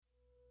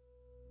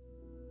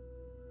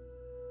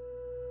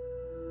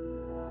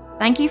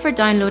Thank you for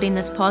downloading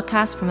this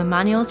podcast from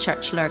Emmanuel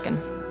Church Lurgan.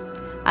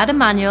 At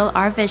Emmanuel,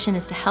 our vision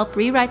is to help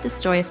rewrite the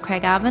story of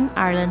Craigavon,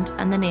 Ireland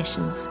and the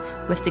nations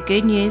with the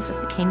good news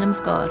of the Kingdom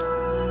of God.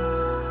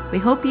 We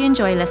hope you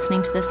enjoy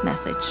listening to this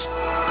message.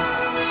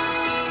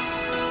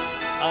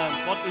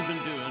 What we've been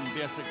doing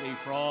basically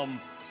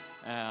from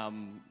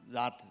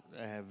that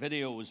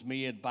video was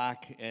made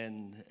back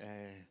in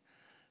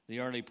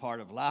the early part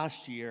of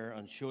last year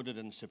and showed it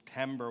in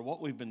September. What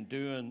we've been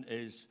doing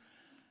is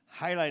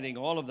highlighting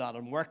all of that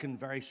and working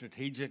very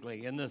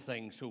strategically in the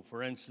thing. So,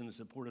 for instance,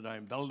 the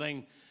Portadown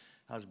building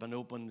has been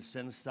opened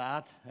since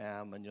that,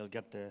 and you'll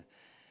get to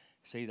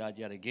see that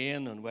yet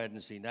again on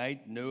Wednesday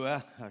night.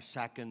 Noah, our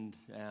second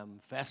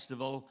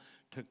festival,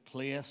 took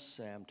place.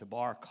 To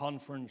Bar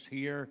Conference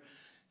here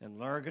in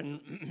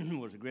Lurgan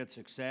was a great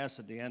success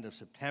at the end of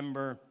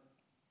September.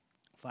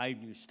 5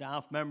 new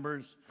staff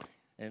members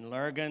in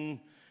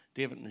Lurgan.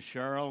 David and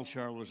Cheryl.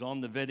 Cheryl was on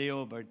the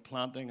video about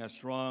planting a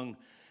strong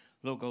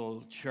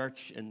local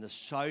church in the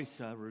south,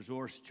 a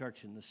resource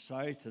church in the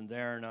south, and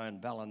they're now in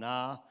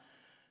Ballina,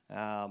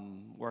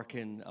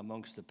 working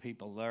amongst the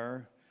people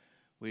there.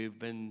 We've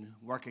been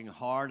working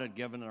hard at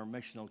giving our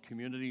missional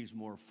communities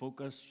more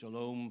focus,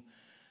 Shalom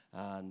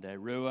and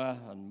Rua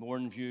and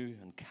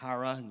Mournview and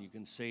Cara, and you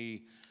can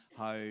see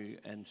how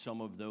in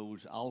some of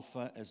those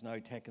Alpha is now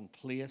taking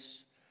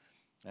place.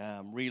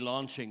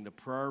 Relaunching the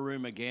prayer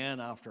room again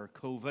after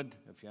COVID,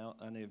 if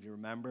any of you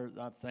remember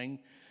that thing.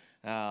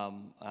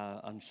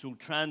 And so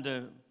trying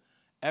to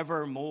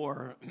ever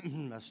more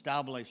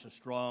establish a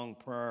strong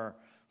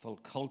prayerful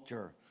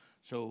culture.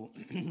 So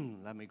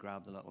let me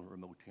grab the little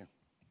remote here.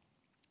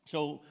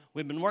 So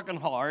we've been working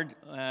hard,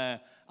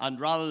 and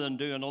rather than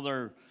do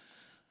another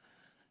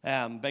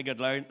big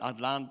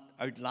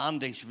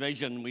outlandish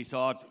vision, we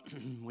thought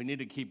we need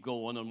to keep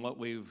going on what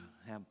we've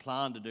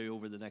planned to do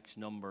over the next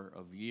number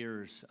of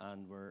years,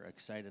 and we're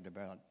excited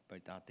about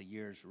that. The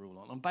years roll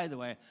on. And by the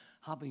way,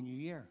 Happy New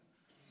Year.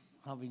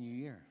 Happy New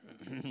Year.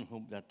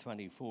 Hope that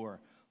 24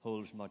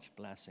 holds much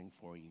blessing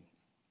for you.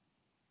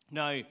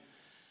 Now,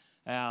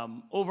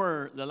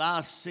 over the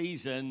last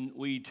season,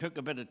 we took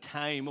a bit of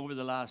time over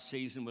the last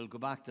season. We'll go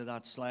back to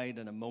that slide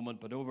in a moment.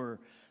 But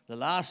over the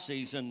last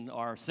season,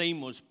 our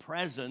theme was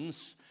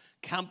presence,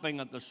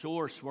 camping at the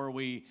source, where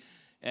we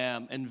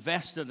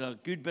invested a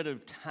good bit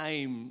of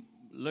time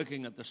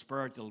looking at the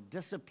spiritual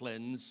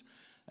disciplines,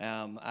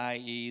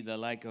 i.e. the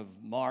like of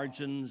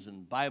margins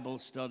and Bible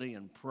study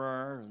and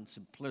prayer and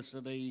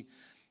simplicity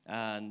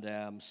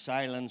and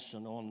silence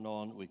and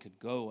on we could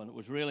go. And it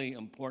was really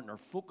important. Our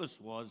focus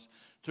was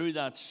through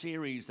that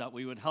series that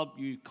we would help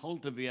you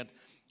cultivate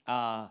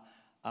an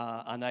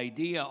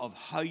idea of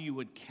how you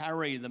would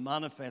carry the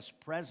manifest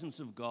presence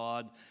of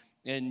God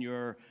in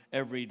your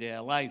everyday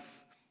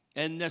life.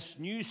 In this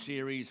new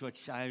series,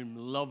 which I'm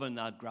loving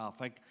that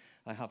graphic,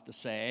 I have to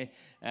say,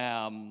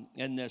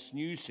 in this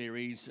new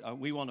series,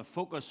 we want to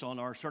focus on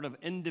our sort of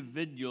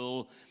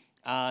individual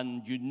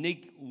and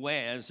unique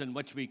ways in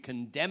which we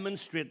can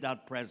demonstrate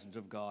that presence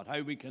of God,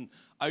 how we can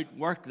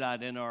outwork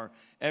that in our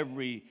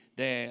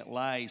everyday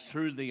lives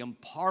through the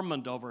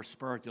empowerment of our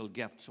spiritual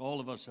gifts.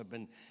 All of us have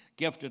been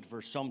gifted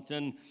for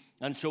something.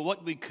 And so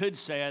what we could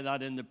say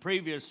that in the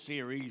previous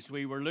series,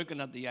 we were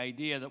looking at the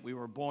idea that we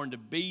were born to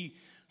be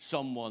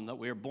someone, that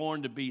we are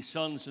born to be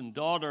sons and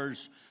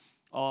daughters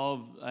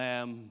of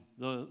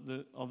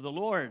the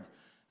Lord.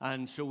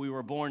 And so we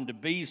were born to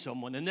be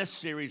someone. In this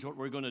series, what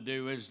we're going to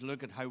do is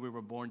look at how we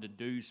were born to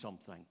do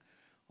something.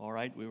 All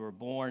right? We were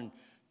born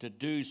to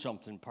do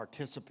something,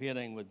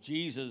 participating with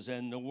Jesus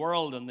in the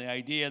world, and the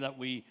idea that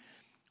we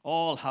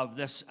all have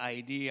this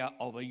idea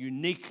of a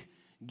unique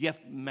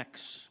gift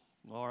mix.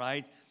 All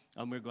right?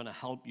 And we're going to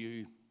help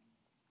you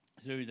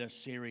through this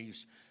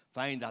series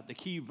find that. The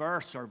key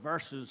verse or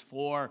verses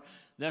for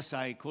this,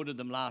 I quoted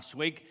them last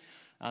week.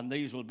 And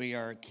these will be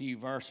our key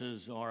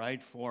verses, all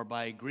right? For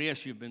by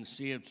grace you've been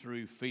saved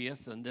through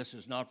faith, and this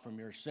is not from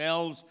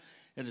yourselves.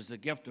 It is the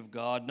gift of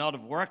God, not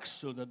of works,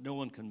 so that no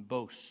one can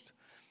boast.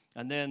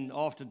 And then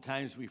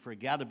oftentimes we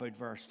forget about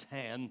verse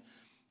 10,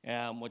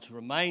 which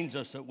reminds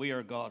us that we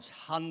are God's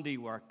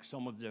handiwork.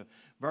 Some of the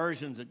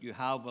versions that you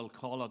have will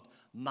call it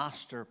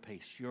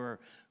masterpiece. You're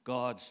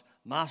God's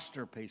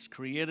masterpiece,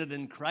 created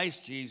in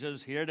Christ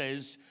Jesus, here it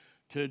is,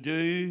 to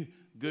do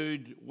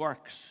good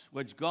works,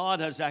 which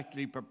God has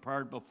actually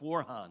prepared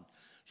beforehand.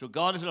 So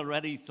God has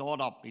already thought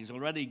up. He's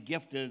already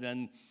gifted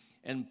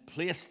and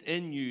placed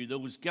in you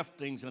those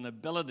giftings and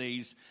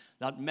abilities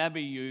that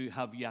maybe you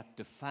have yet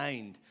to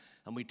find.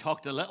 And we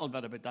talked a little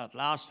bit about that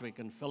last week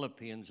in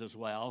Philippians as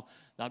well,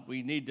 that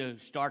we need to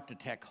start to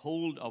take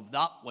hold of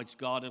that which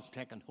God has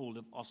taken hold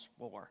of us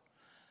for.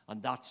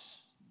 And that's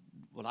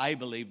what I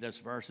believe this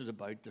verse is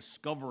about,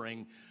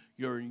 discovering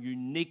your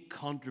unique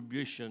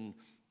contribution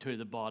to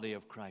the body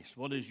of Christ.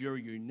 What is your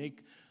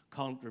unique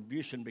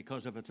contribution?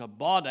 Because if it's a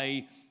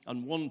body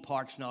and one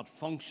part's not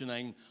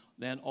functioning,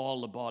 then all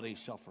the body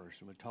suffers.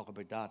 And we'll talk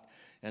about that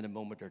in a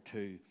moment or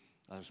two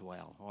as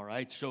well. All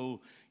right,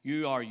 so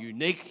you are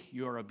unique.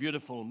 You are a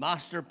beautiful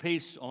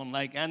masterpiece,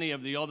 unlike any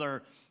of the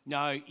other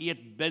now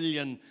 8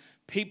 billion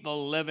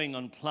people living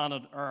on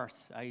planet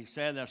Earth. I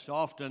say this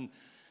often.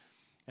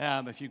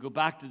 If you go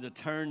back to the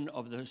turn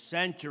of the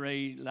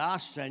century,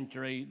 last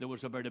century, there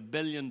was about 1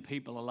 billion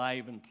people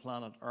alive on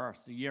planet Earth.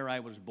 The year I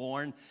was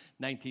born,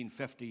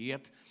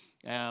 1958,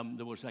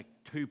 there was like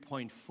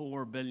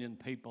 2.4 billion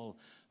people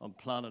on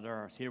planet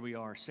Earth. Here we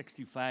are,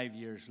 65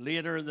 years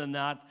later than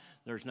that,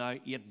 there's now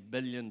 8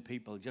 billion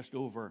people, just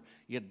over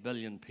 8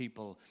 billion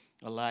people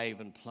alive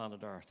on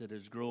planet Earth. It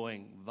is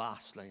growing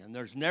vastly. And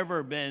there's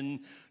never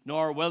been,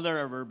 nor will there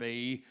ever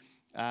be,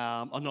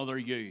 another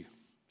you.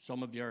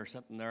 Some of you are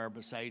sitting there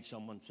beside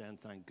someone saying,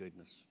 thank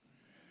goodness.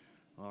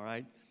 All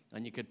right?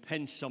 And you could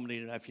pinch somebody,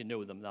 if you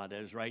know them, that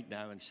is, right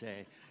now and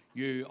say,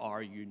 you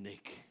are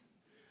unique.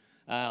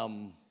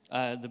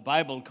 The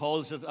Bible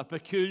calls it a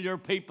peculiar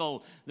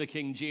people. The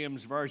King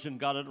James Version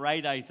got it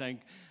right, I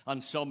think.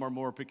 And some are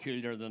more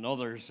peculiar than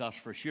others, that's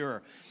for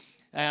sure.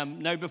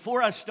 Now,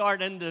 before I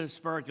start into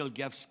spiritual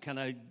gifts, can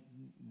I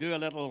do a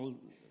little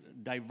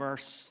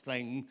diverse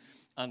thing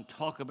and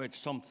talk about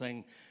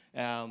something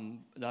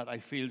that I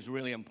feel is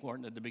really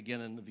important at the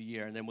beginning of the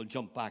year, and then we'll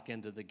jump back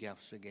into the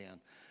gifts again.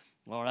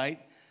 All right?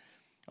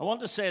 I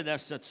want to say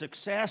this, that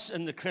success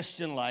in the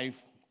Christian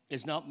life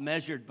is not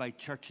measured by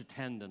church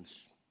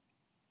attendance.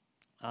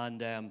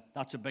 And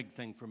that's a big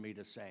thing for me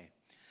to say.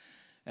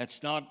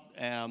 It's not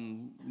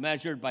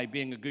measured by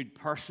being a good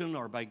person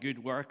or by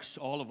good works,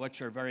 all of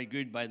which are very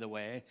good, by the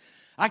way.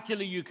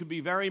 Actually, you could be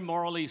very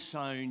morally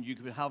sound. You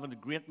could be having a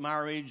great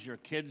marriage. Your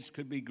kids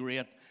could be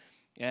great.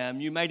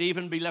 You might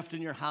even be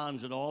lifting your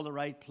hands at all the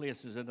right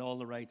places and all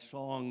the right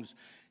songs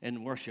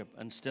in worship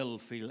and still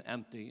feel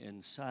empty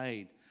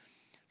inside.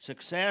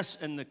 Success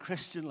in the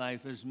Christian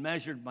life is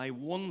measured by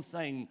one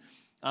thing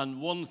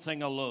and one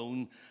thing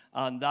alone,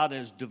 and that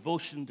is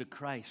devotion to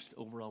Christ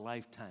over a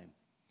lifetime.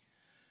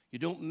 You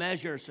don't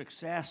measure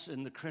success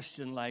in the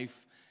Christian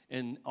life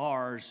in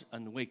hours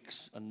and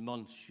weeks and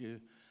months. You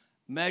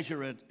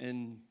measure it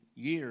in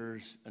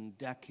years and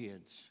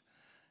decades,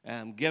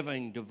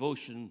 giving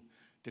devotion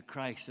to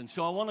Christ. And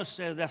so I want to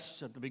say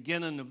this at the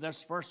beginning of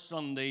this first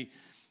Sunday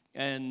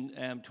in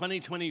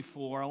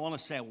 2024. I want to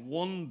say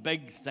one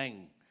big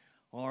thing,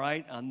 all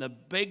right? And the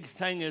big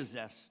thing is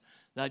this,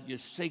 that you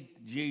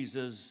seek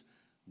Jesus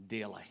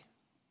daily.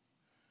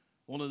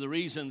 One of the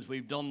reasons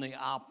we've done the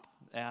app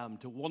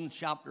to one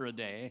chapter a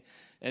day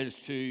is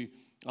to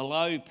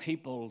allow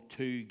people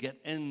to get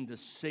into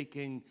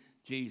seeking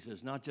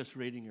Jesus, not just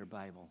reading your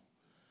Bible.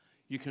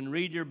 You can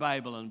read your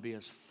Bible and be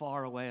as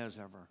far away as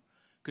ever,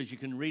 because you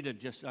can read it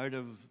just out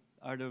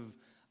of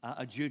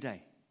a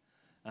duty.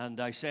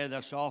 And I say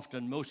this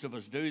often, most of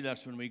us do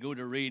this when we go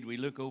to read. We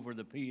look over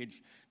the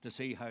page to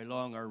see how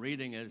long our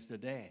reading is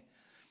today.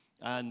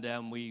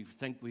 And we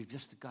think we've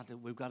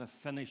got to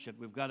finish it.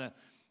 We've got to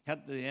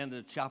hit the end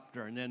of the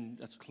chapter, and then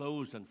it's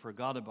closed and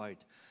forgot about.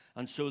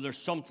 And so there's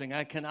something,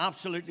 I can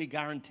absolutely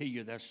guarantee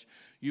you this,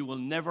 you will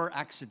never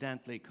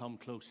accidentally come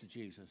close to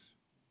Jesus.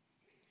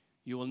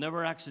 You will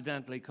never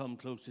accidentally come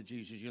close to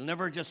Jesus. You'll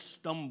never just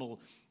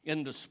stumble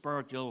into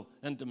spiritual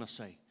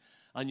intimacy.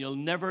 And you'll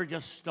never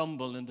just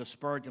stumble into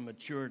spiritual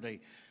maturity.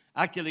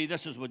 Actually,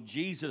 this is what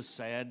Jesus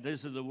said.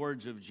 These are the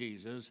words of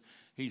Jesus.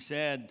 He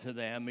said to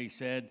them, he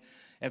said,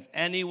 if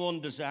anyone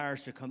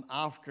desires to come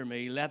after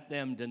me, let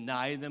them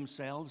deny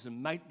themselves. It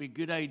might be a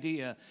good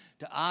idea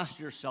to ask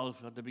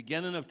yourself at the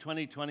beginning of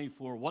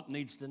 2024, what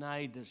needs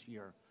denied this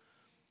year?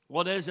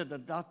 What is it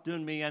that's not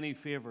doing me any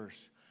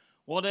favors?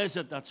 What is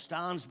it that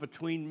stands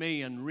between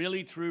me and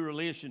really true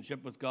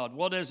relationship with God?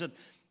 What is it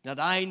that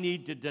I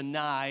need to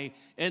deny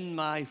in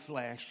my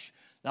flesh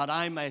that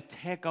I may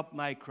take up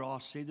my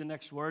cross? See the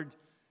next word?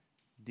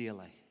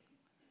 Daily.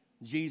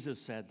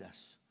 Jesus said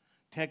this.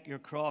 Take your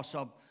cross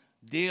up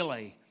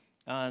daily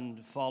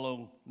and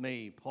follow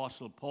me.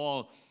 Apostle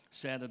Paul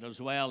said it as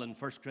well in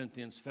 1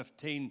 Corinthians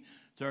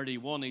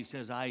 15:31. He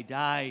says, I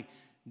die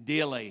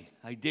daily.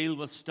 I deal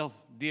with stuff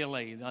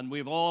daily. And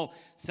we've all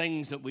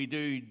things that we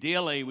do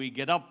daily. We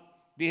get up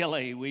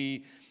daily.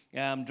 We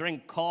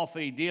drink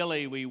coffee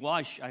daily. We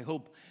wash, I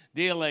hope,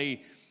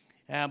 daily.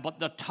 But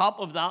the top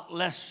of that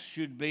list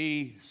should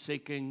be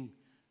seeking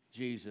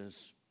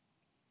Jesus.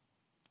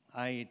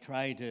 I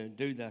try to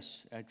do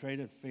this. I try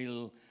to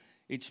feel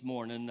each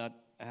morning that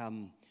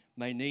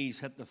my knees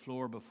hit the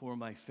floor before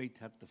my feet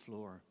hit the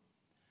floor.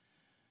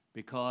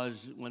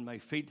 Because when my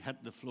feet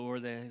hit the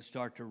floor, they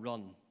start to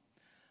run.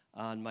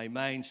 And my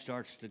mind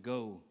starts to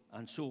go.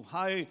 And so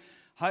how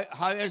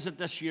is it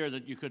this year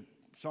that you could,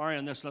 sorry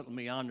on this little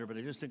meander, but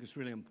I just think it's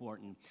really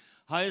important.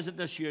 How is it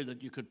this year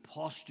that you could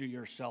posture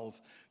yourself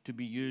to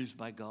be used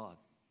by God?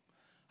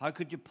 How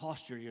could you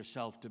posture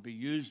yourself to be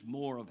used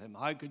more of Him?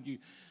 How could you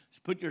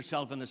put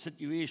yourself in a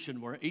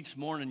situation where each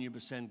morning you be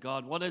saying,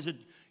 God, what is it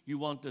you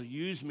want to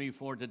use me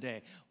for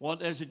today?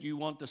 What is it you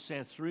want to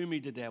say through me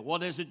today?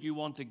 What is it you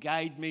want to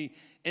guide me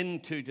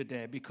into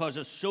today? Because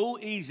it's so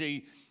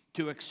easy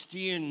to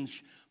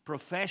exchange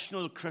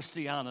professional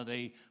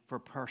Christianity for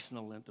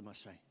personal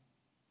intimacy.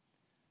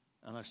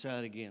 And I say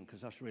it again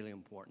because that's really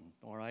important,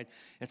 all right?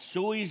 It's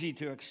so easy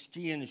to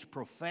exchange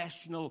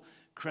professional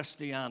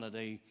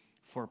Christianity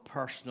for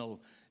personal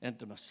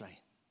intimacy.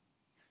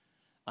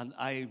 And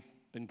I've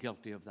been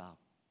guilty of that,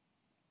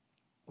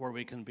 where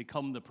we can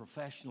become the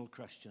professional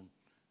Christian,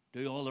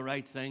 do all the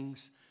right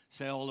things,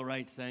 say all the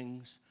right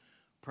things,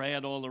 pray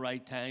at all the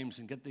right times,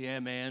 and get the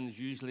amens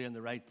usually in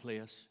the right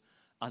place,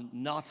 and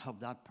not have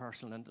that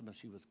personal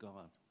intimacy with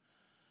God.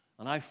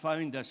 And I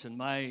found this in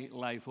my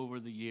life over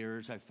the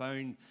years. I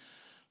found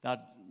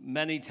that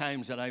many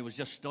times that I was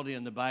just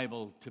studying the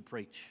Bible to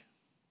preach,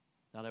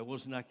 that I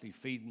wasn't actually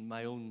feeding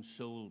my own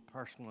soul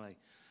personally.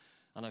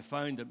 And I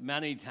found that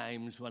many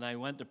times when I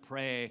went to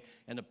pray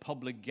in a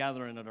public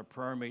gathering at a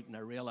prayer meeting, I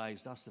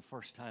realized that's the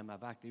first time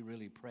I've actually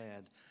really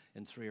prayed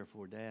in 3 or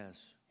 4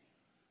 days.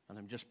 And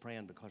I'm just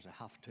praying because I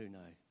have to now,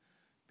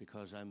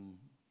 because I'm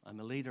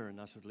a leader, and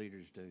that's what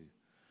leaders do.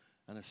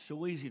 And it's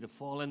so easy to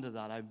fall into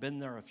that. I've been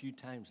there a few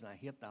times, and I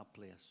hate that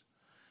place.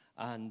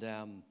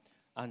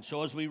 And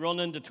so as we run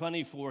into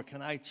 24,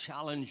 can I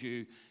challenge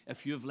you,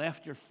 if you've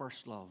left your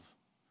first love,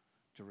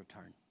 to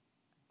return.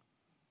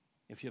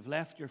 If you've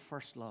left your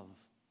first love,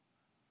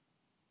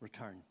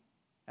 return.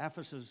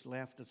 Ephesus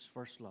left its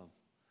first love.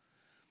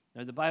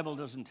 Now, the Bible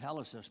doesn't tell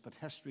us this, but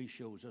history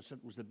shows us it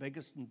was the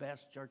biggest and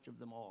best church of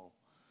them all.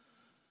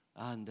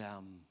 And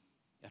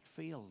it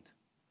failed.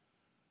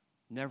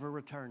 Never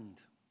returned.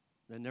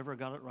 They never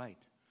got it right.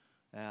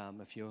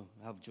 If you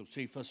have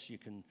Josephus, you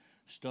can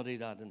study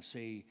that and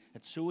see.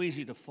 It's so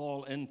easy to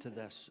fall into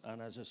this.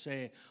 And as I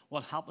say,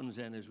 what happens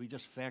then is we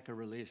just fake a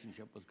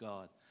relationship with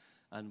God.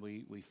 And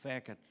we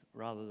fake it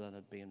rather than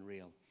it being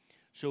real.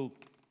 So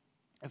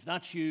if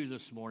that's you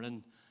this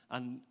morning,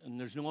 and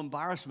there's no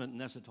embarrassment in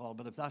this at all,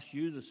 but if that's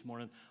you this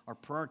morning, our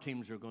prayer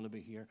teams are going to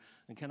be here.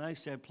 And can I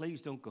say,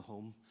 please don't go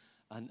home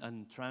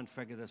and try and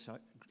figure this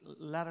out.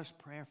 Let us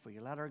pray for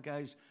you. Let our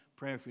guys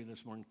pray for you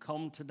this morning.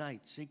 Come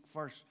tonight. Seek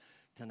first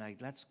tonight.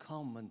 Let's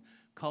come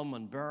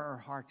and bare our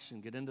hearts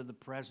and get into the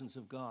presence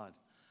of God.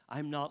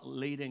 I'm not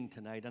leading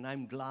tonight, and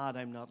I'm glad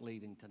I'm not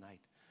leading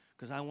tonight,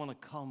 because I want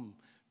to come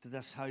to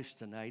this house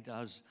tonight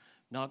as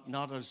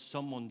not as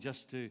someone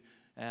just to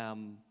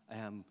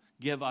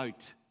give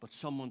out, but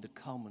someone to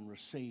come and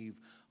receive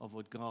of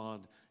what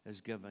God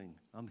is giving.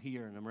 I'm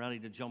here and I'm ready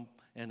to jump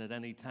in at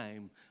any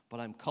time, but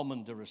I'm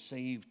coming to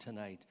receive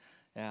tonight.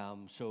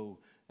 So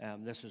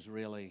this is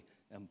really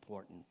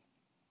important.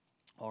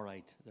 All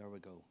right, there we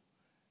go.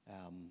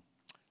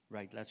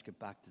 Right, let's get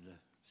back to the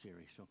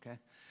series, okay?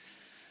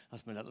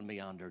 That's my little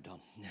meander done.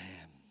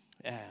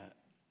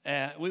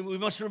 We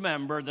must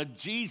remember that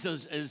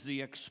Jesus is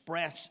the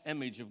express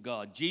image of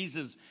God.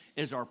 Jesus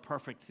is our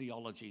perfect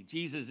theology.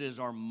 Jesus is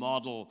our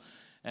model.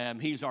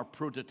 He's our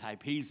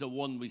prototype. He's the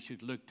one we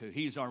should look to.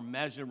 He's our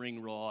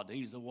measuring rod.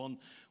 He's the one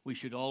we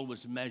should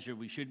always measure.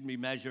 We shouldn't be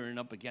measuring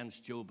up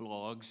against Joe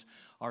Bloggs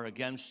or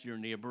against your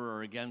neighbor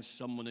or against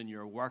someone in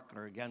your work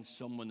or against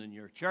someone in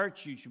your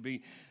church. You should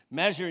be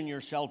measuring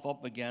yourself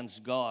up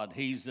against God.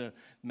 He's the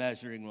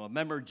measuring rod.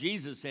 Remember,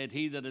 Jesus said,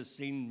 "He that has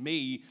seen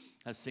me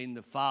has seen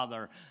the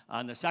Father."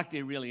 And it's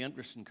actually really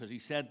interesting because he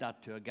said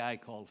that to a guy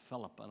called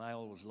Philip, and I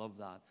always love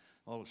that.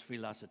 I always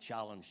feel that's a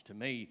challenge to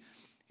me.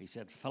 He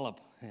said,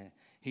 "Philip,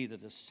 he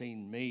that has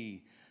seen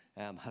me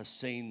has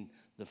seen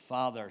the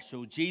Father."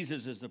 So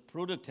Jesus is the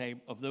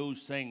prototype of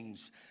those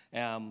things,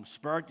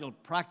 spiritual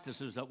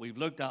practices that we've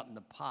looked at in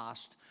the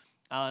past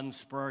and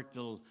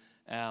spiritual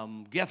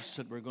gifts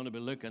that we're going to be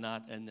looking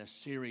at in this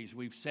series.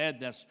 We've said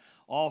this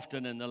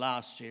often in the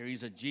last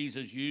series, that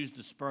Jesus used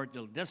the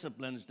spiritual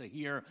disciplines to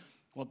hear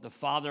what the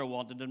Father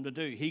wanted him to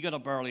do. He got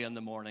up early in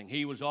the morning.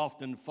 He was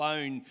often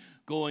found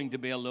going to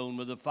be alone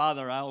with the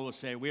Father. I always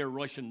say we're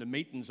rushing to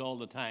meetings all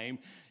the time.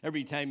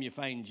 Every time you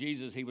find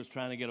Jesus, he was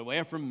trying to get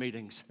away from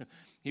meetings.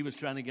 He was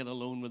trying to get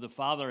alone with the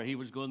Father. He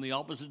was going the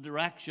opposite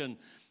direction.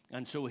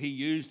 And so he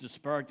used the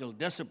spiritual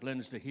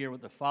disciplines to hear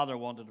what the Father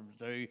wanted him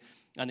to do.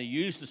 And he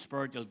used the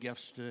spiritual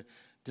gifts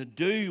to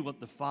do what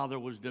the Father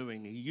was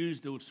doing. He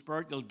used those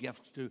spiritual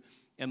gifts to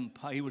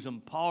he was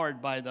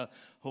empowered by the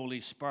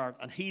Holy Spirit.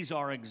 And he's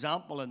our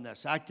example in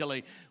this.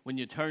 Actually, when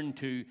you turn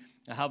to,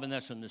 having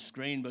this on the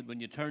screen, but when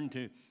you turn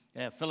to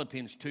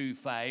Philippians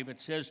 2:5,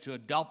 it says to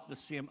adopt the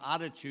same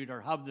attitude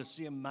or have the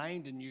same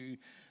mind in you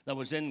that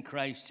was in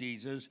Christ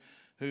Jesus,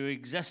 who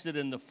existed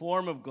in the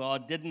form of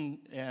God,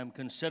 didn't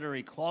consider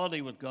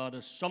equality with God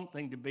as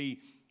something to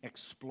be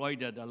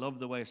exploited. I love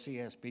the way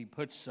CSB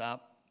puts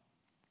that.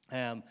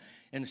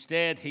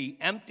 Instead, he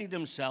emptied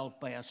himself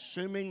by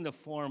assuming the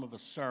form of a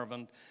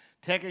servant,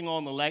 taking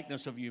on the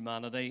likeness of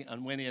humanity,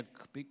 and when he had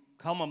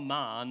become a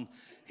man,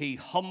 he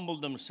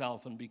humbled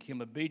himself and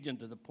became obedient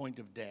to the point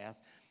of death,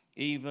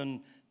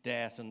 even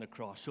death on the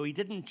cross. So he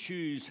didn't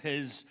choose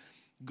his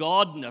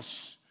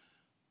godness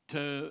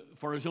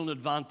for his own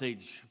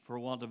advantage, for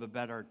want of a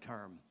better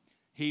term.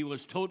 He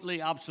was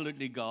totally,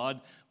 absolutely God,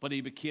 but he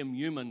became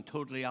human,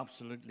 totally,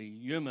 absolutely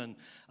human.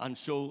 And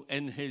so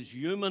in his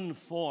human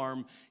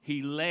form,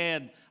 he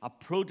led a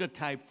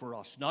prototype for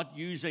us, not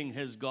using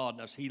his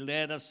godness. He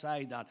laid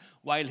aside that.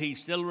 While he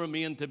still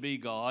remained to be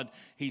God,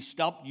 he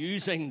stopped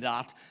using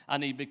that,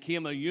 and he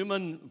became a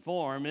human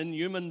form. In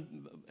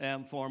human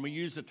form, we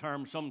use the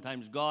term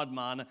sometimes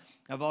God-man.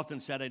 I've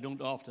often said I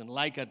don't often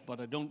like it, but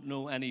I don't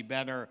know any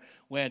better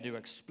way to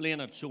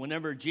explain it. So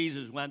whenever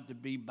Jesus went to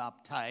be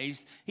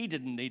baptized, he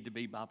didn't need to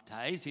be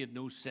baptized. He had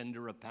no sin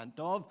to repent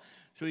of.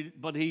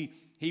 But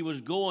he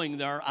was going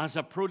there as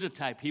a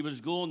prototype. He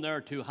was going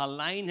there to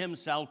align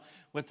himself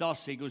with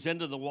us. He goes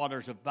into the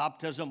waters of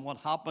baptism. What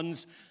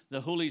happens?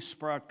 The Holy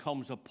Spirit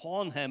comes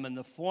upon him in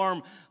the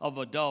form of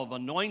a dove,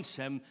 anoints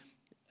him.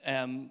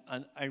 And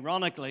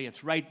ironically,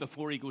 it's right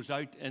before he goes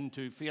out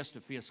into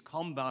face-to-face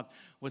combat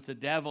with the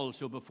devil.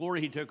 So before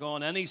he took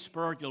on any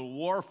spiritual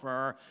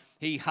warfare,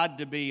 he had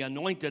to be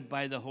anointed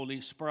by the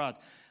Holy Spirit.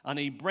 And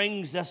he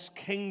brings this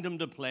kingdom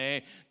to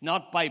play,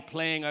 not by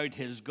playing out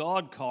his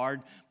God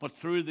card, but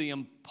through the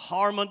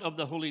empowerment of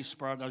the Holy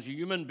Spirit as a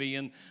human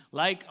being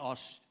like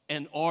us,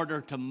 in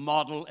order to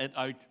model it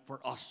out for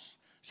us.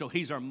 So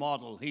he's our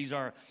model. He's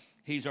our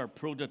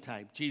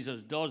prototype.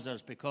 Jesus does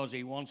this because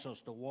he wants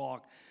us to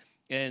walk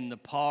in the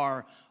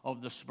power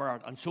of the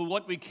Spirit. And so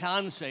what we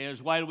can say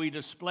is, while we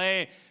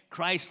display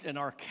Christ in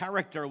our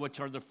character,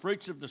 which are the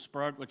fruits of the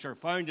Spirit, which are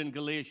found in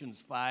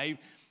Galatians 5,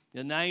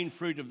 the 9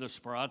 fruit of the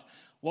Spirit,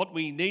 what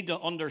we need to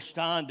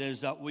understand is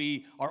that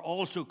we are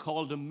also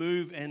called to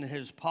move in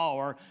his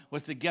power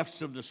with the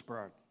gifts of the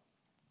Spirit.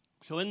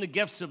 So in the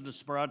gifts of the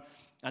Spirit,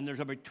 and there's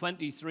about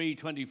 23,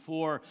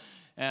 24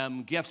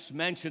 gifts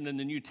mentioned in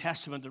the New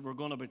Testament that we're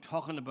going to be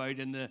talking about.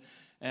 In the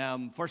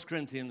 1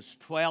 Corinthians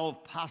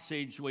 12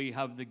 passage, we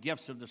have the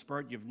gifts of the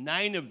Spirit. You have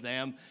 9 of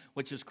them,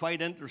 which is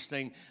quite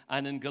interesting.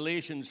 And in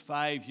Galatians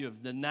 5, you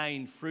have the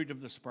 9 fruit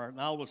of the Spirit.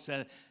 And I will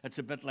say it's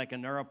a bit like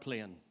an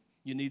airplane.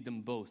 You need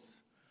them both.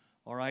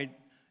 All right?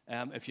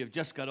 If you've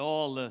just got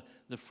all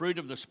the fruit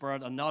of the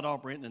Spirit and not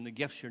operating in the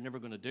gifts, you're never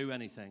going to do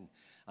anything.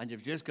 And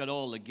you've just got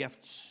all the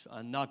gifts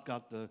and not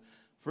got the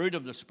fruit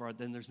of the Spirit,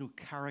 then there's no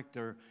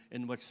character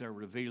in which they're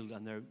revealed,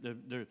 and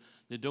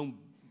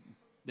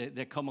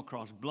they come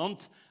across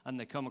blunt, and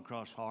they come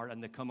across hard,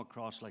 and they come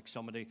across like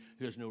somebody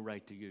who has no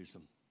right to use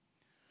them.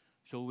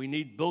 So we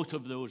need both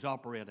of those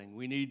operating.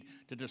 We need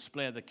to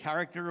display the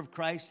character of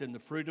Christ in the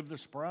fruit of the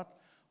Spirit,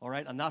 all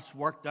right, and that's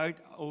worked out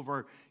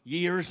over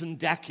years and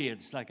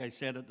decades, like I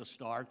said at the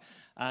start,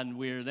 and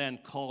we're then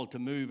called to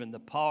move in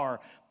the power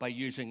by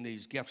using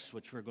these gifts,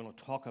 which we're going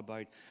to talk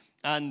about.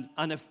 And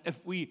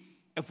if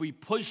we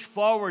push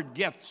forward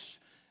gifts,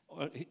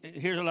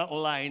 here's a little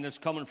line that's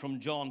coming from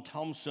John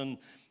Thompson.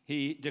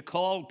 To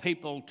call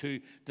people to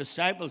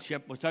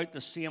discipleship without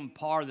the same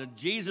power that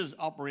Jesus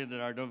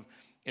operated out of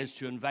is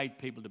to invite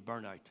people to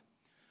burnout.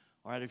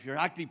 All right, if you're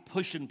actually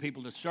pushing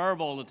people to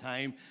serve all the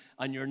time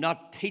and you're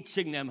not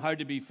teaching them how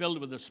to be filled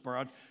with the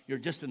Spirit, you're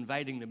just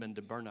inviting them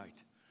into burnout.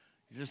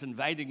 You're just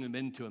inviting them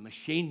into a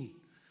machine.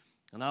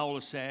 And I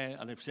always say,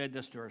 and I've said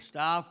this to our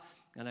staff,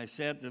 and I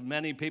said to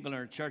many people in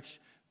our church,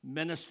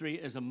 ministry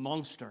is a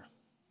monster.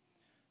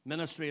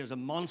 Ministry is a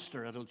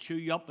monster. It'll chew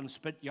you up and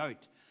spit you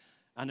out.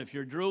 And if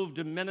you're drove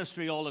to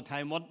ministry all the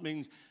time, what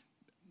means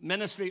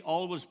ministry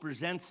always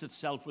presents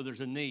itself where there's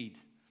a need.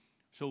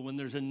 So when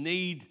there's a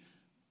need,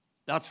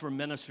 that's where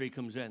ministry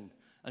comes in.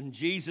 And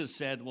Jesus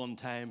said one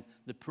time,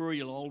 the poor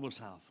you'll always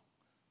have.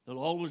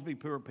 There'll always be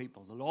poor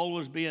people. There'll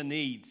always be a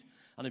need.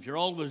 And if you're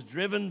always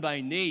driven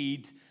by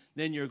need,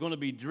 then you're going to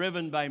be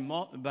driven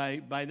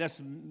by this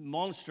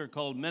monster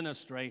called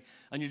ministry,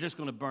 and you're just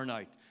going to burn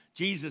out.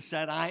 Jesus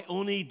said, I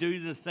only do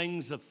the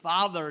things the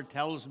Father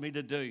tells me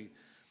to do.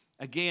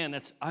 Again,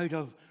 it's out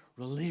of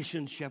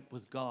relationship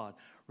with God.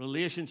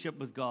 Relationship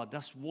with God.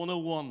 That's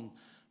 101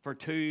 for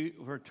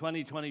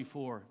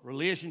 2024.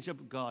 Relationship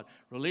with God.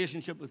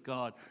 Relationship with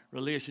God.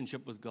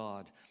 Relationship with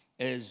God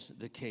is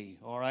the key.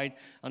 All right?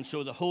 And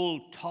so the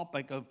whole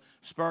topic of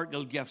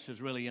spiritual gifts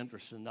is really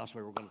interesting. That's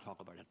why we're going to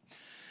talk about it.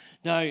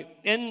 Now,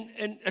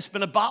 it's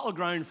been a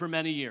battleground for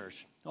many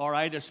years, all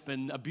right? It's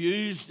been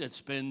abused,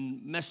 it's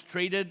been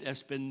mistreated,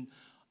 it's been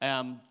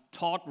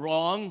taught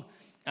wrong,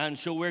 and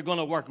so we're going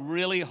to work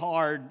really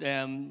hard,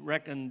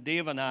 Rick and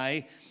Dave and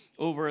I,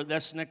 over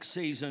this next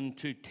season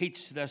to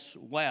teach this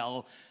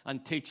well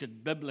and teach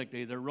it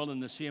biblically. They're running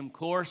the same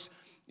course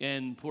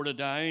in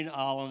Portadown,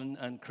 Alan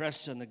and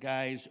Chris and the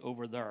guys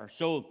over there.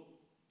 So,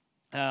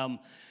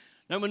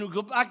 now, when we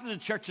go back to the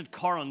church at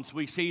Corinth,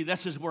 we see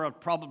this is where it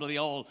probably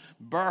all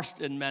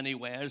birthed in many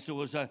ways.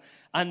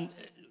 And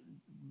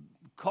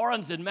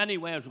Corinth, in many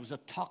ways, was a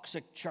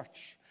toxic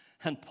church.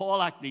 And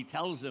Paul actually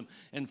tells them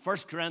in 1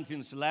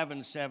 Corinthians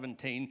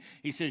 11:17,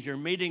 he says, your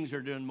meetings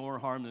are doing more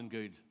harm than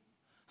good.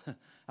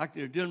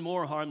 Actually, they're doing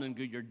more harm than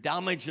good. You're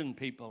damaging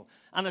people.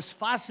 And it's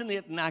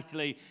fascinating,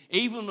 actually,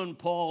 even when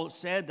Paul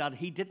said that,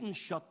 he didn't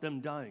shut them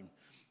down.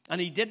 And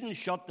he didn't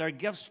shut their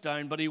gifts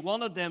down, but he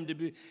wanted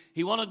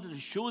to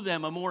show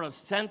them a more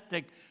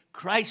authentic,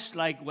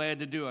 Christ-like way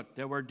to do it.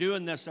 They were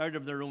doing this out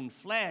of their own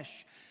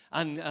flesh.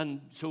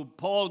 And so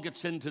Paul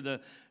gets into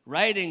the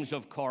writings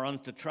of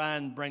Corinth to try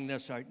and bring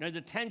this out. Now,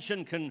 the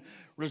tension can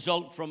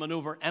result from an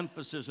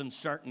overemphasis on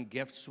certain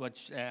gifts,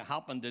 which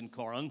happened in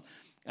Corinth.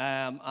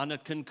 And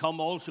it can come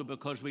also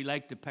because we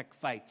like to pick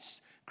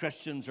fights.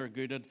 Christians are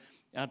good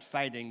at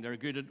fighting. They're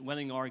good at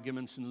winning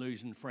arguments and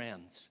losing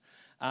friends.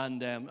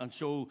 And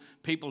so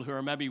people who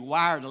are maybe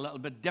wired a little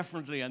bit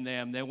differently in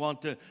them, they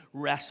want to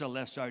wrestle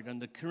this out.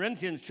 And the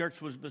Corinthian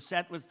church was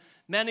beset with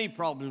many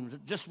problems.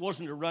 It just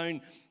wasn't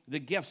around the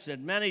gifts. They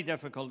had many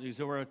difficulties.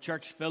 They were a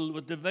church filled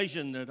with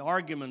division, that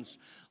arguments,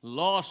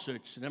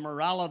 lawsuits, and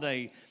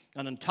immorality.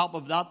 And on top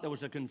of that, there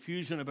was a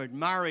confusion about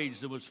marriage.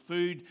 There was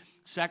food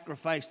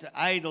sacrificed to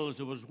idols.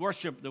 There was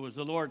worship. There was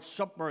the Lord's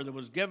Supper. There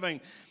was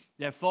giving.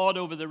 They fought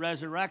over the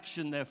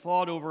resurrection. They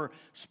fought over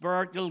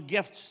spiritual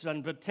gifts.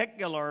 In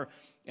particular,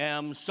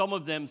 some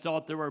of them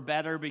thought they were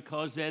better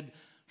because they had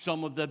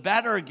some of the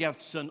better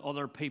gifts than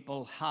other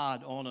people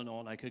had. On and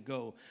on I could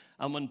go.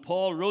 And when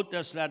Paul wrote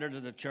this letter to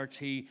the church,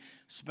 he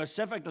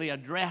specifically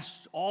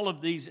addressed all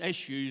of these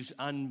issues,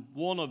 and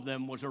one of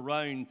them was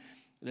around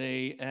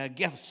the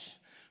gifts.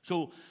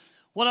 So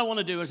what I want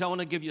to do is I want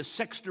to give you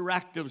 6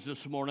 directives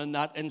this morning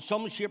that in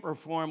some shape or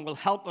form will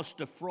help us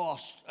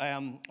defrost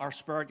our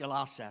spiritual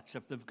assets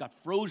if they've got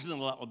frozen a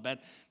little bit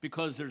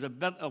because there's a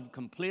bit of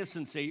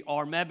complacency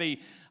or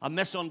maybe a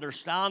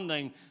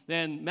misunderstanding.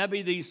 Then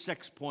maybe these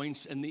 6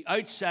 points in the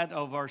outset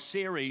of our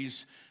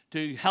series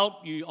to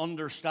help you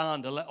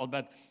understand a little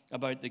bit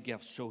about the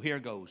gifts. So here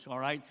goes, all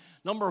right?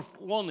 Number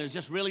 1 is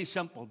just really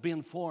simple. Be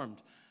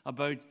informed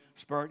about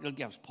spiritual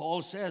gifts.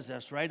 Paul says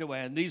this right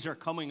away, and these are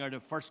coming out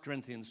of 1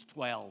 Corinthians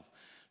 12.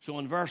 So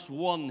in verse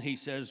 1, he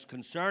says,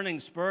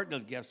 concerning spiritual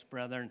gifts,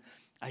 brethren,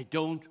 I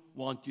don't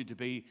want you to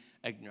be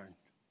ignorant.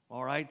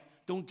 All right?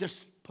 Don't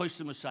just push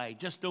them aside.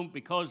 Just don't,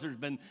 because there's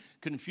been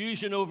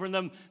confusion over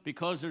them,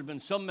 because there's been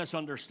some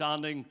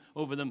misunderstanding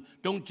over them,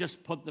 don't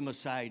just put them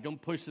aside.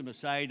 Don't push them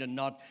aside and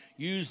not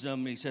use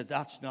them. He said,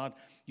 that's not,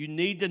 you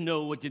need to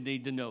know what you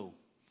need to know.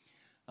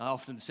 I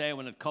often say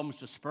when it comes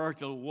to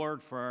spiritual,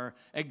 word for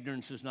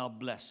ignorance is not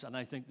bliss. And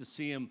I think the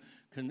same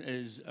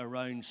is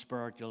around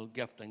spiritual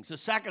giftings. The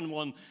second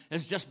one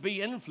is just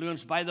be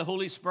influenced by the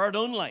Holy Spirit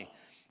only.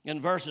 In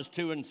verses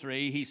 2 and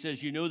 3, he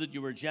says, you know that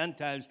you were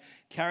Gentiles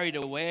carried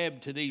away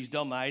to these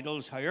dumb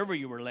idols, however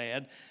you were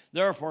led.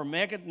 Therefore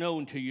make it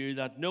known to you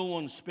that no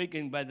one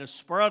speaking by the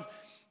Spirit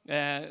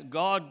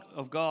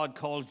God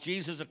calls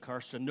Jesus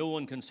accursed, and no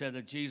one can say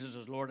that Jesus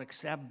is Lord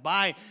except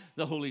by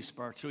the Holy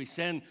Spirit. So he's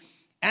saying,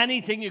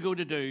 anything you go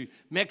to do,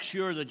 make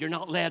sure that you're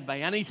not led by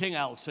anything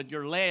else, that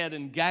you're led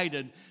and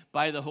guided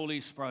by the Holy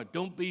Spirit.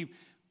 Don't be,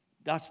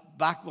 that's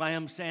back why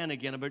I'm saying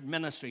again about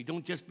ministry.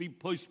 Don't just be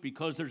pushed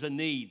because there's a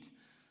need.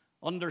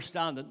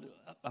 Understand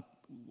that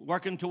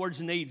working towards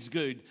need's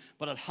good,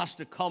 but it has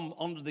to come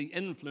under the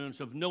influence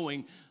of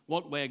knowing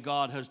what way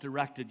God has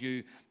directed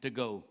you to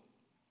go.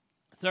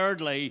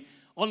 Thirdly,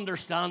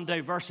 understand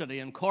diversity,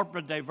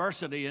 incorporate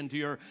diversity into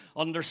your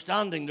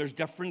understanding. There's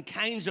different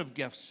kinds of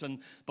gifts,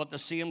 but the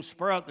same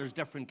Spirit. There's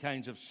different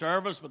kinds of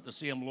service, but the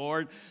same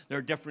Lord. There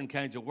are different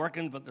kinds of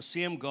working, but the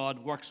same God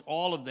works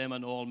all of them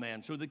in all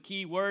men. So the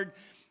key word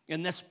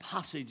in this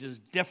passage is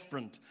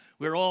different.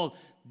 We're all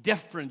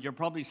different. You're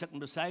probably sitting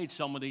beside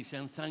somebody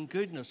saying, thank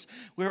goodness.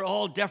 We're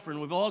all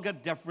different. We've all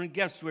got different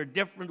gifts. We're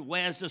different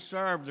ways to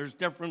serve. There's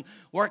different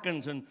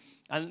workings. And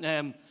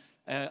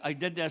I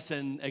did this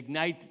in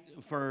Ignite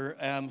for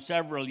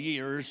several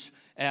years.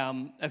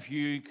 If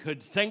you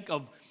could think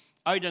of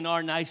out in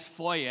our nice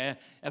foyer,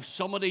 if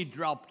somebody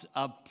dropped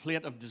a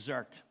plate of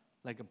dessert,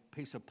 like a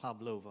piece of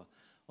pavlova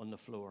on the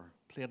floor,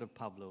 plate of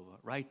pavlova,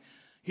 right?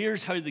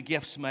 Here's how the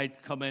gifts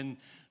might come in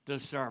the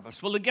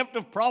service. Well, the gift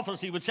of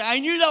prophecy would say, I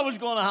knew that was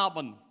going to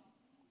happen.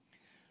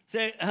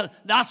 Say,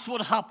 that's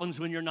what happens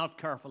when you're not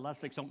careful.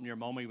 That's like something your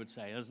mommy would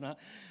say, isn't it?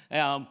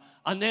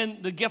 And then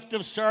the gift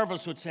of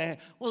service would say,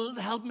 well,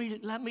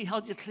 let me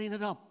help you clean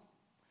it up.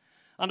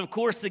 And of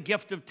course, the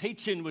gift of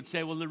teaching would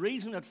say, well, the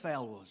reason it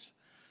fell was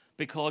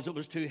because it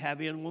was too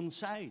heavy on one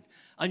side.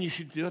 And you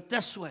should do it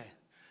this way.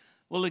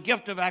 Well, the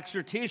gift of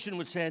exhortation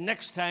would say,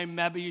 next time,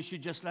 maybe you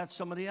should just let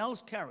somebody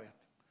else carry it.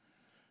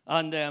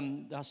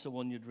 And that's the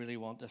one you'd really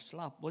want to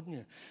slap, wouldn't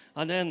you?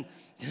 And then,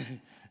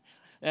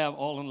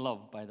 all in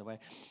love, by the way.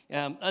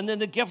 And then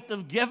the gift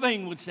of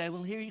giving would say,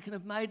 well, here you can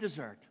have my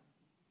dessert.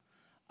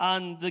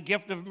 And the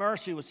gift of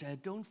mercy would say,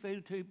 don't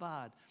feel too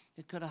bad.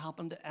 It could have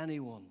happened to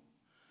anyone.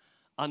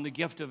 And the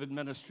gift of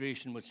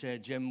administration would say,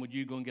 Jim, would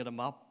you go and get him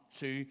up?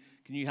 Sue,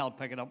 can you help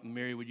pick it up? And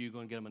Mary, would you go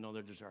and get him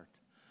another dessert?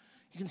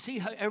 You can see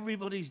how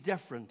everybody's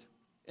different.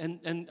 And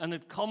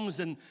it comes,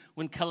 and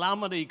when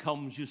calamity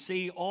comes, you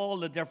see all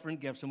the different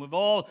gifts. And we've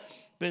all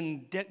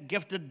been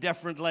gifted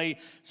differently,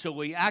 so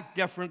we act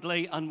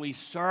differently and we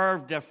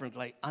serve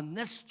differently. And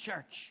this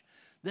church,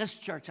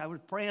 I was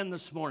praying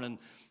this morning,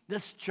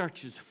 this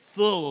church is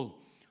full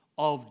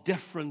of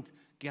different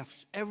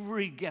gifts.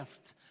 Every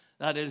gift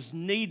that is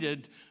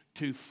needed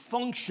to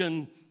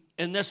function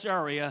in this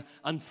area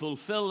and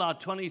fulfill that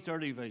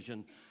 2030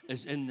 vision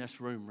is in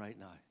this room right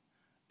now.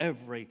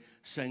 every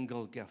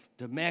single gift.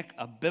 To make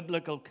a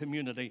biblical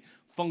community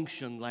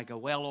function like a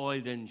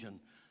well-oiled engine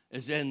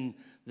is in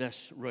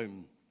this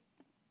room.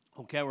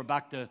 Okay, we're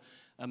back to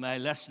my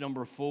list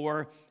number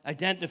 4.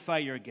 Identify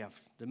your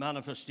gift. The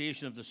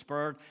manifestation of the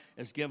Spirit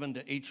is given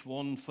to each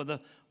one for the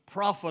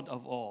profit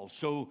of all.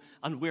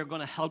 And we're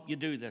going to help you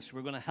do this.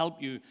 We're going to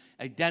help you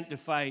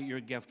identify your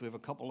gift. We have a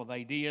couple of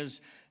ideas.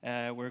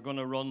 We're going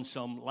to run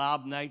some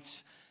lab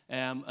nights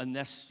and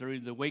this through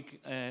the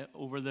week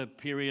over the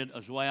period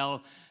as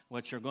well,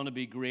 which are going to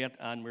be great.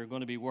 And we're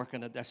going to be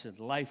working at this in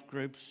life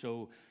groups.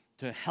 So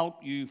to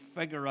help you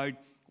figure out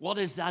what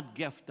is that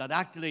gift that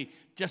actually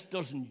just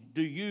doesn't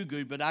do you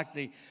good, but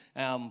actually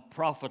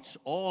profits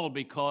all,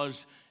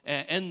 because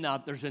in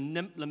that there's an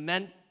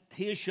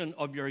implementation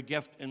of your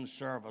gift in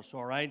service,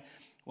 all right?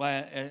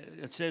 Well,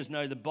 it says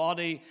now the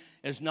body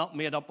is not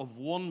made up of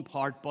one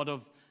part, but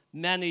of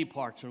many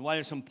parts. And while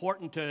it's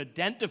important to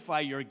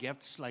identify your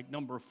gifts, like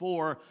number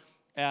 4,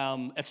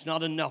 it's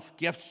not enough.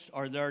 Gifts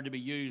are there to be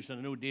used. And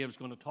I know Dave's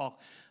going to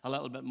talk a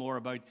little bit more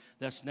about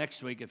this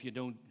next week. If you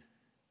don't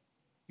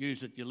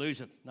use it, you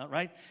lose it. Not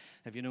right?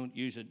 If you don't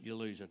use it, you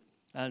lose it.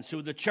 And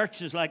so the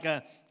church is like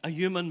a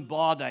human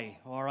body,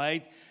 all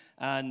right?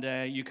 And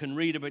you can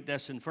read about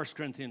this in 1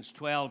 Corinthians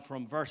 12,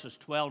 from verses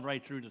 12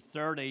 right through to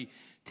 30.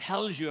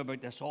 Tells you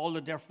about this, all the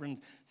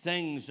different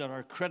things that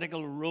are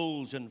critical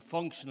roles in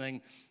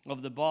functioning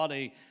of the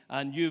body.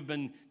 And you've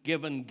been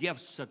given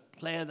gifts that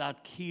play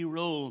that key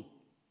role.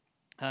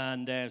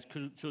 And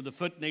so the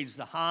foot needs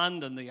the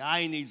hand, and the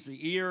eye needs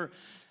the ear.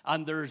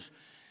 And there's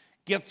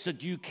gifts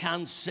that you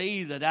can't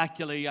see, that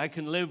actually I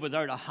can live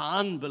without a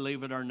hand,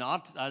 believe it or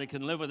not. I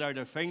can live without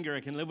a finger. I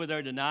can live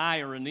without an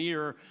eye or an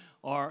ear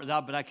or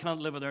that, but I can't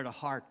live without a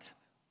heart.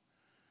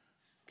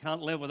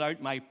 Can't live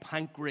without my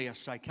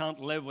pancreas. I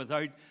can't live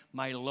without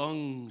my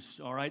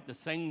lungs, all right? The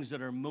things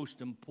that are most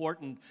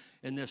important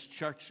in this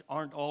church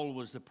aren't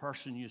always the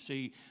person you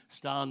see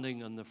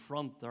standing in the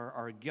front. There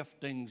are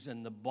giftings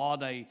in the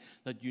body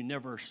that you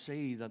never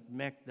see that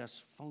make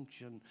this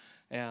function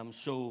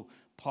so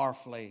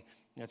powerfully.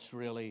 It's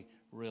really,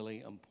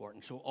 really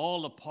important. So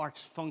all the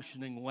parts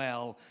functioning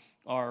well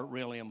are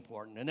really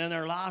important. And then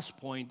our last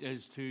point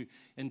is to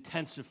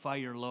intensify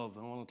your love.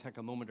 And I want to take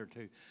a moment or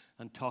two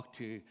and talk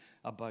to you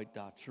about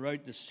that.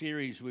 Throughout the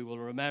series, we will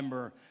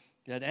remember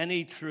that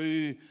any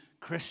true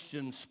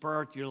Christian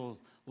spiritual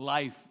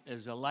life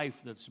is a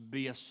life that's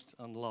based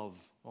on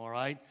love, all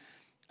right?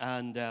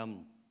 And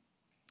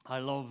I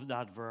love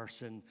that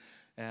verse in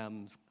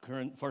 1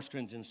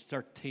 Corinthians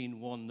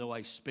 13:1, though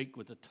I speak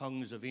with the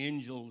tongues of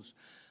angels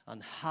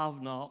and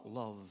have not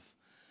love,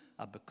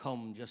 I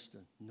become just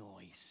a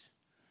noise,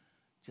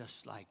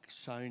 just like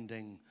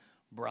sounding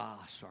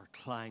brass or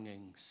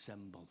clanging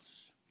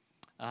cymbals.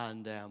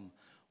 And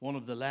one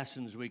of the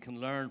lessons we can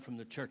learn from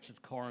the church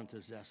at Corinth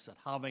is this, that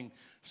having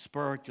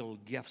spiritual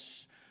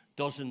gifts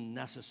doesn't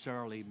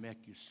necessarily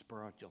make you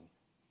spiritual.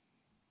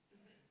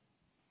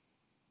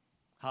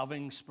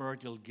 Having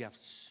spiritual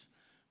gifts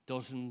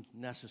doesn't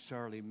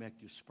necessarily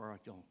make you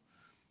spiritual.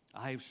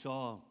 I've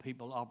saw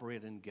people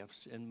operate in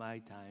gifts in my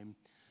time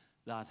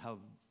that have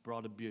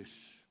brought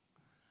abuse,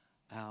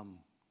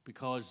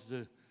 because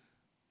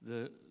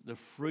the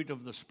fruit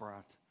of the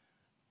Spirit,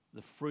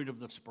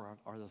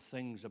 are the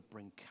things that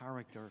bring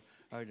character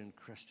out in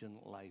Christian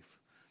life.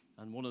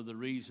 And one of the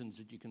reasons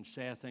that you can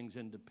say things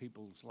into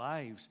people's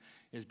lives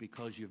is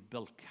because you've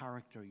built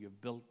character.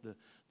 You've built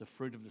the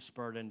fruit of the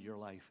Spirit into your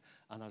life.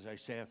 And as I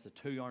say, if the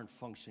two aren't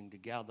functioning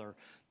together,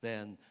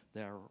 then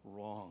they're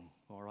wrong,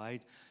 all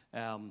right?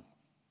 And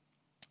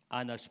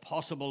it's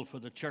possible for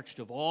the church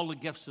to have all the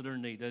gifts that are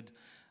needed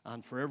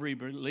and for every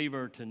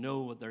believer to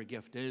know what their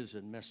gift is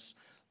and miss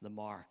the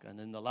mark. And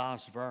in the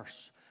last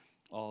verse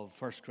of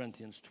 1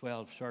 Corinthians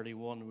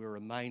 12:31, we're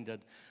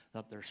reminded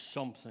that there's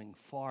something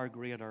far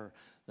greater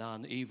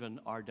than even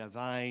our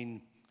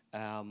divine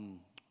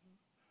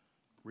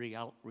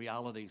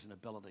realities and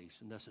abilities.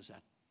 And this is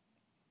it.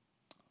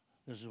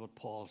 This is what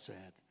Paul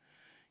said.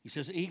 He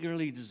says,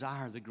 eagerly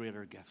desire the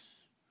greater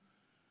gifts.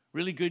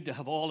 Really good to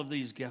have all of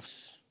these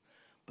gifts.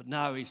 But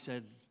now he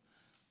said,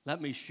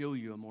 let me show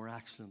you a more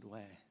excellent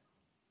way.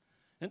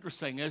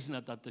 Interesting, isn't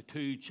it, that the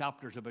two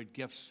chapters about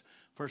gifts,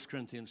 1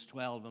 Corinthians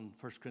 12 and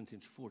 1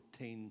 Corinthians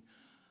 14,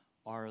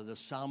 are the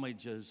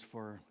sandwiches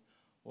for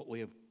what we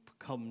have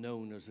become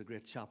known as the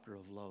great chapter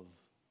of love.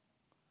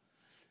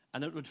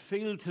 And it would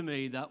feel to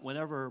me that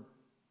whenever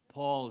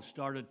Paul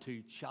started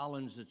to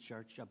challenge the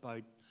church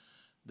about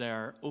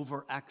their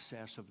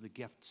over-access of the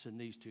gifts in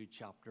these two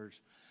chapters,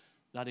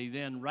 that he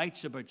then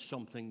writes about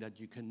something that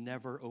you can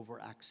never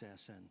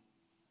over-access in.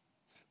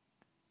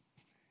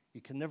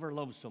 You can never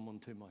love someone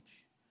too much.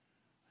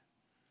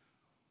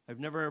 I've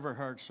never ever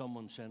heard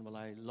someone saying, well,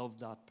 I love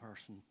that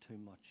person too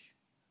much.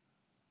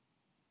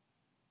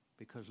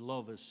 Because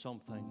love is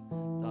something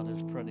that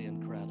is pretty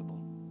incredible.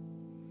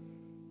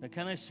 Now,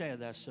 can I say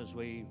this as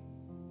we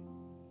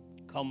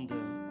come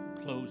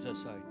to close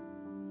this out?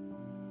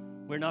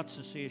 We're not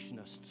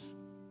cessationists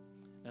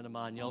in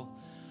Emmanuel.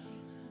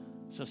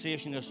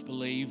 Cessationists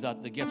believe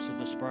that the gifts of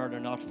the Spirit are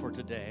not for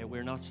today.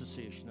 We're not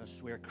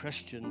cessationists. We're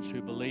Christians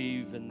who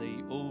believe in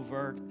the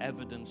overt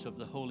evidence of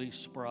the Holy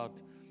Spirit.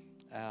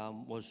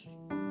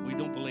 We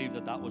don't believe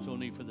that that was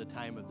only for the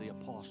time of the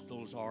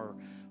apostles or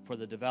for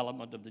the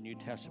development of the New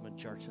Testament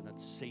church, and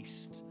it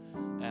ceased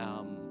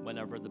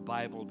whenever the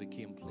Bible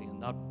became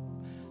plain.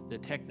 They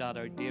take that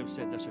out. Dave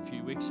said this a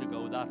few weeks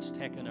ago. That's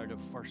taken out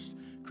of 1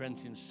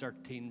 Corinthians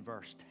 13,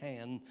 verse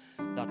 10,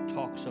 that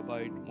talks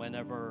about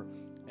whenever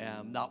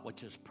that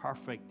which is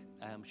perfect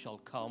shall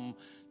come,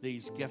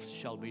 these gifts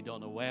shall be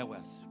done away with.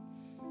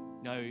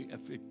 Now,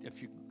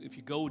 if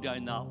you go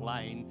down that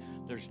line,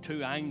 there's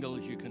two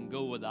angles you can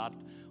go with that.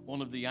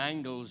 One of the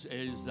angles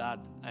is that,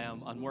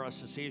 and where a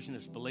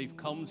cessationist belief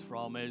comes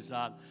from, is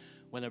that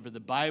whenever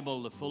the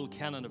Bible, the full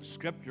canon of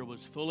Scripture,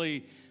 was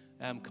fully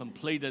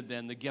completed,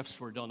 then the gifts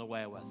were done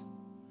away with.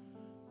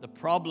 The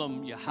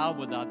problem you have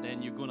with that,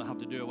 then you're going to have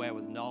to do away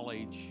with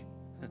knowledge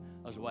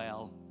as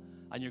well,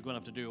 and you're going to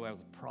have to do away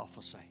with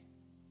prophecy.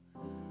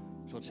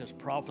 So it says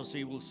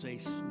prophecy will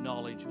cease,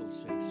 knowledge will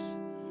cease.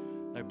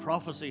 Now,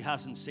 prophecy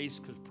hasn't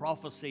ceased because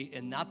prophecy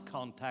in that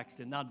context,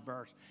 in that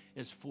verse,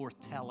 is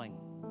foretelling.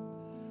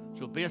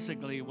 So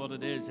basically what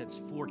it is, it's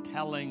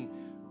foretelling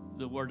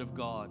the Word of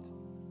God,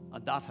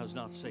 and that has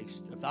not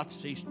ceased. If that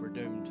ceased, we're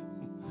doomed.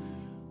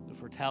 The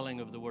foretelling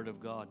of the Word of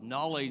God.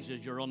 Knowledge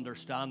is your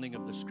understanding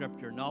of the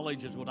Scripture.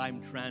 Knowledge is what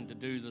I'm trying to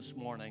do this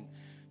morning,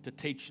 to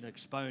teach and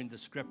expound the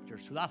Scripture.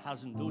 So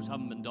those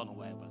haven't been done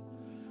away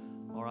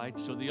with. All right,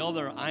 so the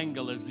other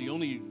angle is the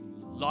only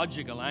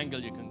logical angle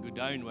you can go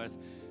down with,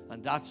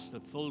 and that's the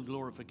full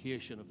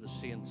glorification of the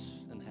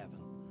saints in heaven.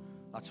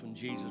 That's when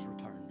Jesus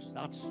returns.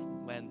 That's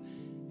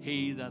when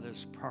he that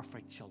is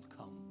perfect shall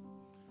come.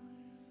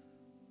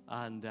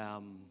 And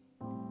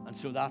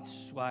so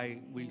that's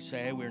why we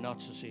say we're not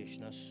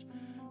cessationists.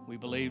 We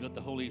believe that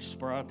the Holy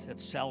Spirit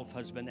itself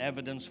has been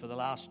evidence for the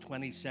last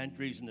 20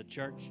 centuries in the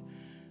church.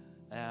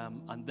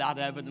 And that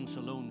evidence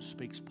alone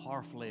speaks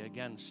powerfully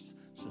against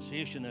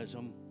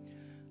cessationism.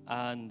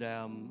 And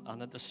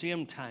at the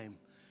same time,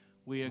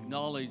 we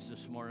acknowledge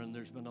this morning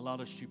there's been a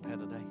lot of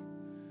stupidity.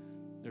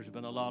 There's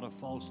been a lot of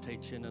false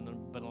teaching, and there's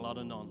been a lot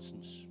of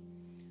nonsense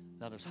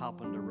that has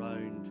happened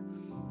around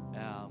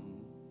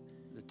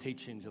the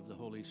teachings of the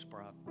Holy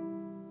Spirit.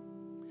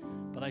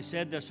 But I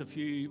said this a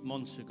few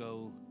months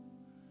ago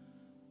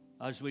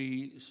as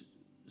we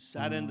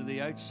sat into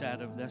the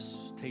outset of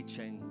this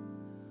teaching.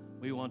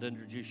 We want to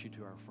introduce you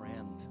to our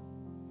friend,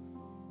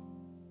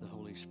 the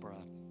Holy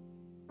Spirit.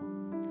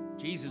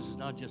 Jesus is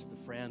not just the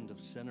friend of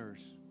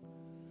sinners.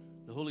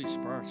 The Holy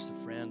Spirit's the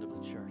friend of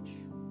the church.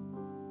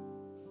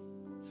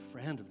 He's the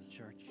friend of the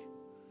church.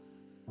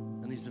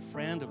 And he's the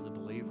friend of the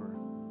believer.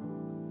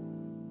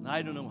 And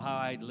I don't know how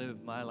I'd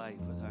live my life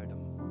without him.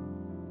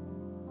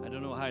 I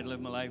don't know how I'd live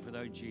my life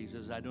without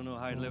Jesus. I don't know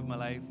how I'd live my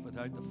life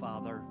without the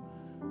Father.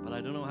 But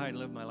I don't know how I'd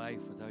live my life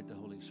without the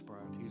Holy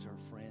Spirit. He's our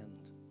friend.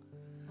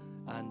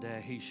 And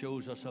he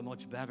shows us a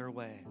much better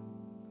way.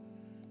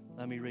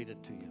 Let me read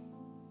it to you.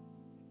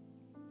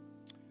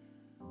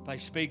 If I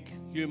speak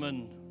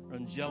human or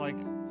angelic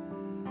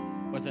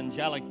with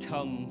angelic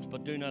tongues,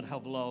 but do not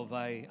have love,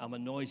 I am a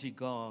noisy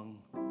gong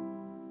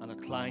and a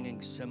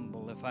clanging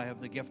cymbal. If I have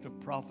the gift of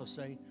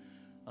prophecy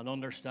and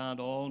understand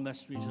all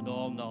mysteries and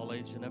all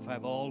knowledge, and if I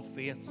have all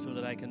faith so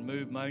that I can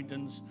move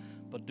mountains,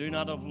 but do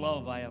not have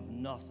love, I have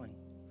nothing.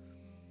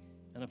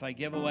 And if I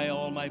give away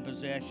all my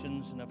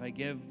possessions, and if I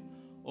give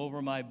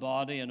over my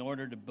body in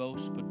order to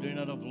boast, but do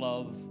not have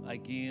love, I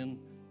gain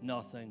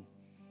nothing.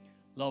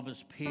 Love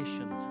is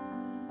patient.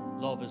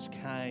 Love is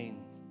kind.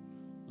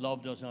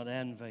 Love does not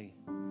envy.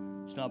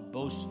 It's not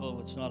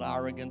boastful. It's not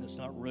arrogant. It's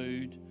not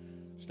rude.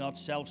 It's not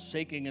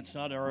self-seeking. It's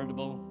not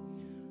irritable.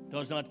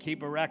 Does not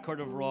keep a record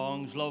of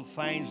wrongs. Love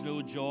finds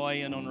no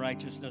joy in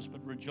unrighteousness,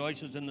 but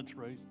rejoices in the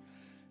truth.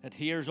 It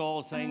hears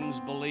all things,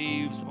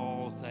 believes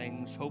all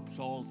things, hopes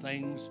all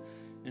things,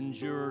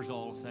 endures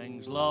all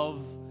things.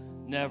 Love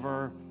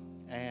never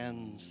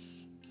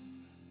ends.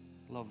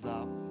 Love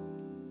that.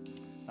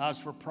 As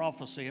for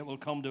prophecy, it will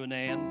come to an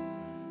end.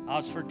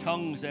 As for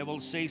tongues, they will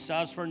cease.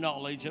 As for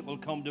knowledge, it will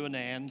come to an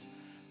end.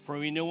 For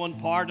we know in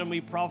part and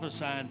we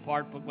prophesy in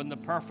part, but when the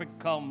perfect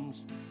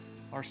comes,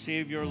 our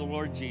Savior, the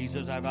Lord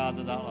Jesus, I've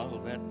added that a little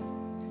bit,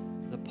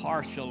 the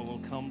partial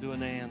will come to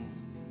an end.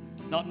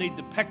 Not need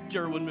the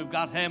picture when we've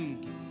got him.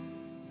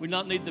 We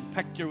not need the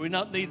picture. We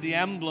not need the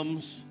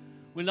emblems.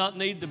 We not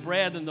need the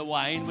bread and the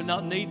wine. We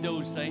not need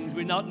those things.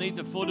 We not need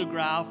the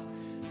photograph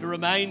to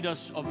remind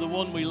us of the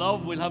one we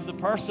love. We'll have the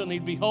person.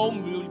 He'll be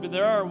home. We'll be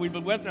there. We'll be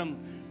with him.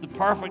 The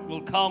perfect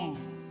will come.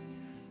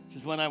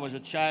 Just when I was a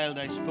child,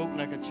 I spoke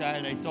like a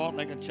child. I thought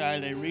like a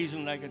child. I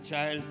reasoned like a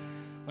child.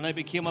 When I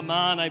became a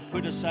man, I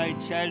put aside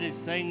childish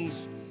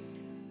things.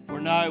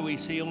 For now we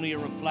see only a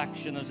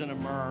reflection as in a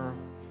mirror.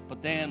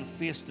 But then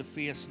face to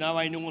face. Now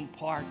I know in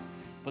part.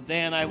 But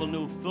then I will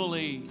know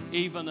fully,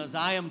 even as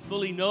I am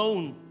fully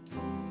known.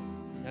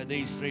 Now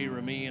these three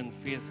remain: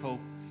 faith,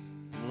 hope,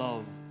 and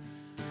love.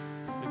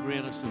 The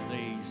greatest of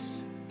these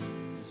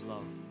is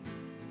love.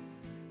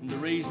 And the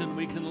reason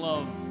we can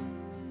love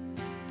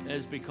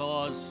is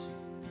because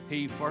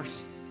He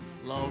first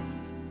loved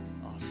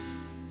us.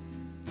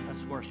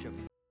 Let's worship.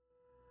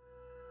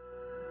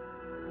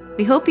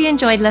 We hope you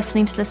enjoyed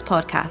listening to this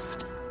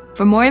podcast.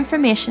 For more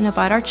information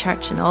about our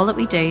church and all that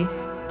we do,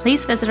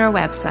 please visit our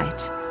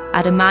website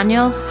at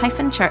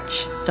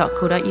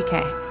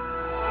emmanuel-church.co.uk.